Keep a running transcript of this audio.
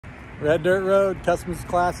Red Dirt Road, Customs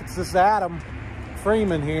Classics. This is Adam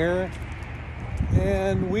Freeman here,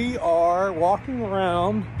 and we are walking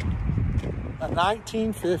around a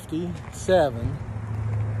 1957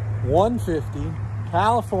 150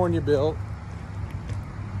 California built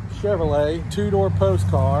Chevrolet two-door post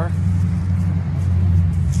car,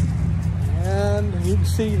 and you can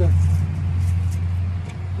see the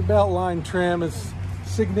belt line trim is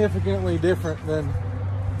significantly different than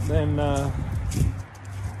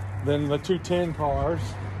the 210 cars.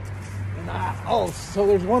 And oh, so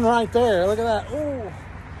there's one right there. Look at that. Oh,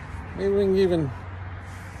 maybe we can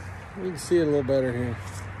see it a little better here.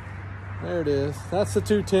 There it is. That's the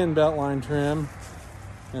 210 beltline trim,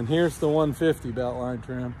 and here's the 150 beltline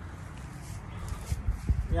trim.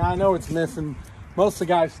 Yeah, I know it's missing. Most of the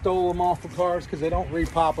guys stole them off the cars because they don't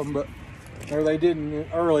repop them, or they didn't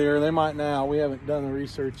earlier. They might now. We haven't done the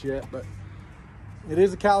research yet, but it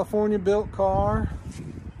is a California built car,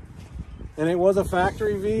 and it was a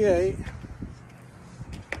factory V8.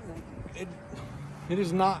 It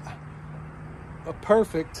is not a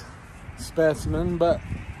perfect specimen, but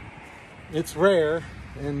it's rare,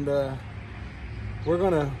 and we're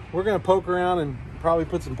gonna poke around and probably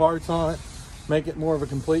put some parts on it, make it more of a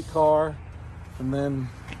complete car, and then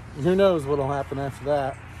who knows what'll happen after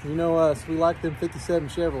that. You know us, we like them 57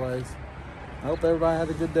 Chevrolets. I hope everybody has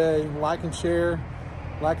a good day. Like and share.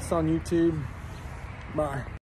 Like us on YouTube. Bye.